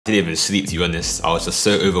I didn't even sleep, to be honest. I was just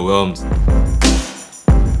so overwhelmed.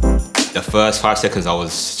 The first 5 seconds I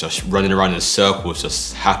was just running around in circles,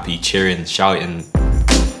 just happy, cheering, shouting.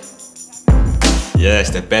 Yeah, it's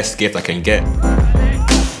the best gift I can get.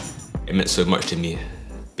 It meant so much to me.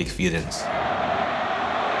 Big feelings.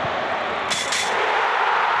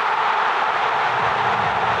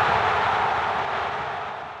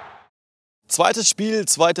 Zweites Spiel,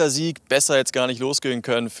 zweiter Sieg, besser jetzt gar nicht losgehen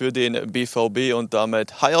können für den BVB und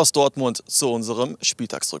damit Hi aus Dortmund zu unserem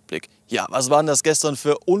Spieltagsrückblick. Ja, was waren das gestern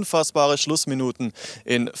für unfassbare Schlussminuten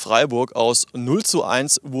in Freiburg? Aus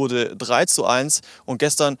 0:1 wurde 3:1 und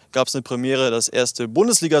gestern gab es eine Premiere, das erste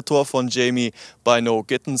Bundesligator von Jamie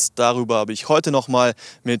Bynoe-Gittens. Darüber habe ich heute nochmal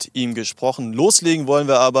mit ihm gesprochen. Loslegen wollen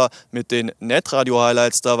wir aber mit den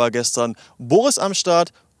Netradio-Highlights. Da war gestern Boris am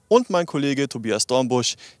Start und mein Kollege Tobias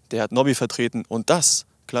Dornbusch, der hat Nobby vertreten und das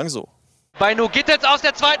klang so. Bynoe-Gittens aus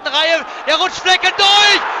der zweiten Reihe, der rutscht Flecken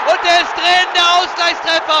durch und der ist drin, der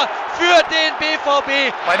Ausgleichstreffer für den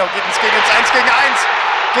BVB. Bynoe-Gittens geht ins 1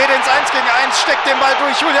 gegen 1, steckt den Ball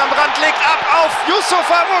durch, Julian Brandt legt ab auf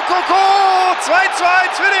Youssoufa Moukoko,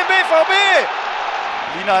 2:1 für den BVB.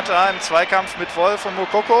 Lina hatte einen Zweikampf mit Wolf und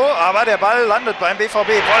Moukoko, aber der Ball landet beim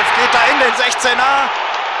BVB. Wolf geht da in den 16er,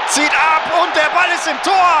 zieht ab und der Ball ist im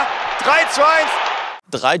Tor, 3:1.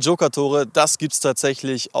 3 Joker-Tore, das gibt es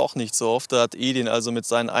tatsächlich auch nicht so oft. Da hat Edin also mit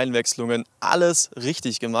seinen Einwechslungen alles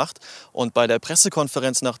richtig gemacht. Und bei der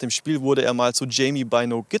Pressekonferenz nach dem Spiel wurde er mal zu Jamie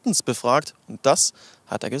Bynoe-Gittens befragt. Und das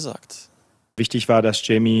hat er gesagt. Wichtig war, dass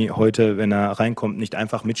Jamie heute, wenn er reinkommt, nicht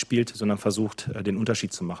einfach mitspielt, sondern versucht, den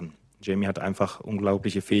Unterschied zu machen. Jamie hat einfach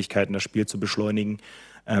unglaubliche Fähigkeiten, das Spiel zu beschleunigen,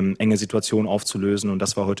 enge Situationen aufzulösen. Und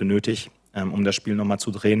das war heute nötig, um das Spiel nochmal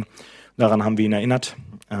zu drehen. Daran haben wir ihn erinnert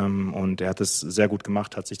und er hat es sehr gut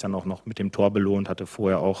gemacht, hat sich dann auch noch mit dem Tor belohnt, hatte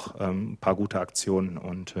vorher auch ein paar gute Aktionen.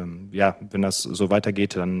 Und ja, wenn das so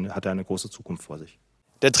weitergeht, dann hat er eine große Zukunft vor sich.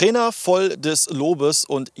 Der Trainer voll des Lobes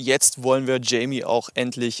und jetzt wollen wir Jamie auch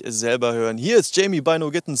endlich selber hören. Hier ist Jamie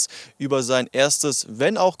Bynoe-Gittens über sein erstes,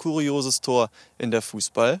 wenn auch kurioses Tor in der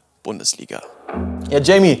Fußball-Bundesliga. Ja,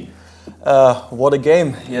 Jamie, what a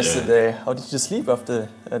game yesterday. Yeah. How did you sleep after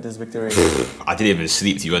this victory? I didn't even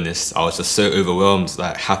sleep, to be honest. I was just so overwhelmed,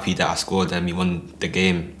 like happy that I scored and we won the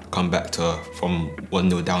game. Come back to from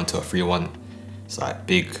 1-0 down to a 3-1. It's like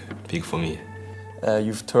big for me.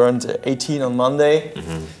 You've turned 18 on Monday.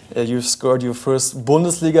 You've scored your first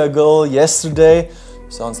Bundesliga goal yesterday.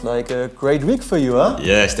 Sounds like a great week for you, huh?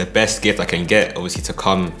 Yeah, it's the best gift I can get, obviously, to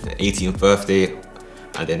come the 18th birthday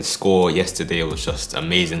and then score yesterday was just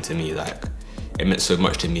amazing to me. Like, it meant so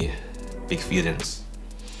much to me. Big feelings.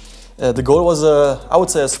 The goal was, I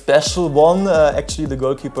would say, a special one. Actually, the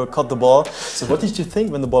goalkeeper caught the ball. So what did you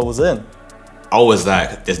think when the ball was in? I was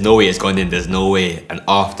like, there's no way it's gone in, there's no way. And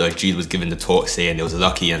after, Jude was giving the talk saying it was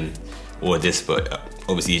lucky and all this, but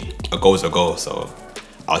obviously a goal's a goal, so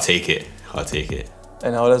I'll take it.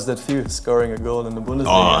 And how does that feel, scoring a goal in the Bundesliga?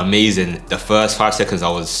 Oh, amazing. The first 5 seconds I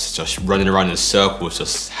was just running around in circles,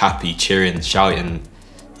 just happy, cheering, shouting.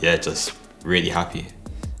 Yeah, just really happy.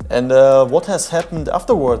 And what has happened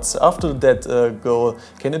afterwards, after that goal?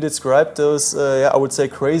 Can you describe those, I would say,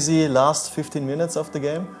 crazy last 15 minutes of the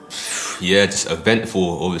game? Yeah, just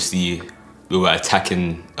eventful. Obviously, we were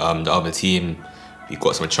attacking the other team. We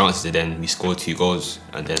got some chances and then we scored 2 goals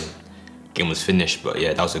and then game was finished. But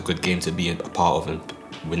yeah, that was a good game to be a part of and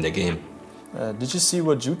win the game. Did you see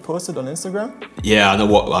what Jude posted on Instagram? Yeah, I know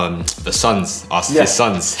what the sons, his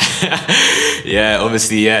sons. Yeah,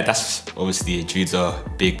 obviously, yeah, that's obviously Jude's a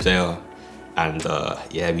big player, and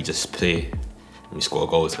yeah, we just play and we score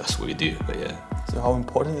goals. That's what we do. But yeah. So how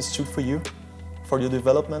important is Jude for you, for your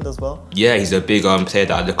development as well? Yeah, he's a big player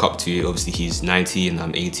that I look up to. Obviously, he's 19 and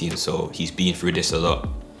I'm 18, so he's been through this a lot,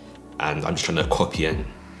 and I'm just trying to copy and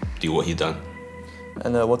do what he's done.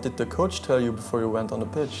 And what did the coach tell you before you went on the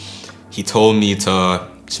pitch? He told me to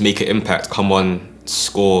just make an impact, come on,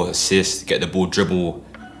 score, assist, get the ball, dribble,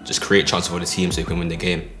 just create chances for the team so you can win the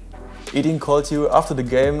game. Edin called you after the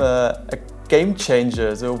game a game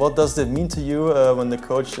changer. So what does that mean to you when the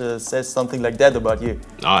coach says something like that about you?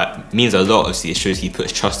 It means a lot, obviously. It shows he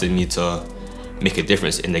puts trust in me to make a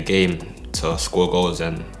difference in the game, to score goals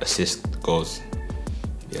and assist goals.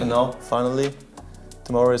 Yeah. And now, finally,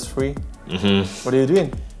 tomorrow is free. What are you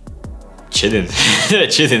doing? Chilling,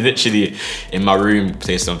 chilling literally in my room,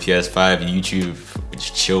 play some PS5, YouTube,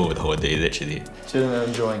 just chill the whole day literally. Chilling and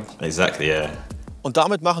enjoying. Exactly, yeah. Und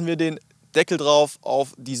damit machen wir den Deckel drauf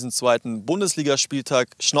auf diesen zweiten Bundesligaspieltag.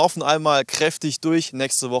 Schnaufen einmal kräftig durch.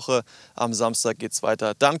 Nächste Woche am Samstag geht's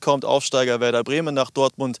weiter. Dann kommt Aufsteiger Werder Bremen nach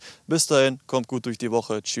Dortmund. Bis dahin, kommt gut durch die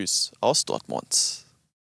Woche. Tschüss aus Dortmund.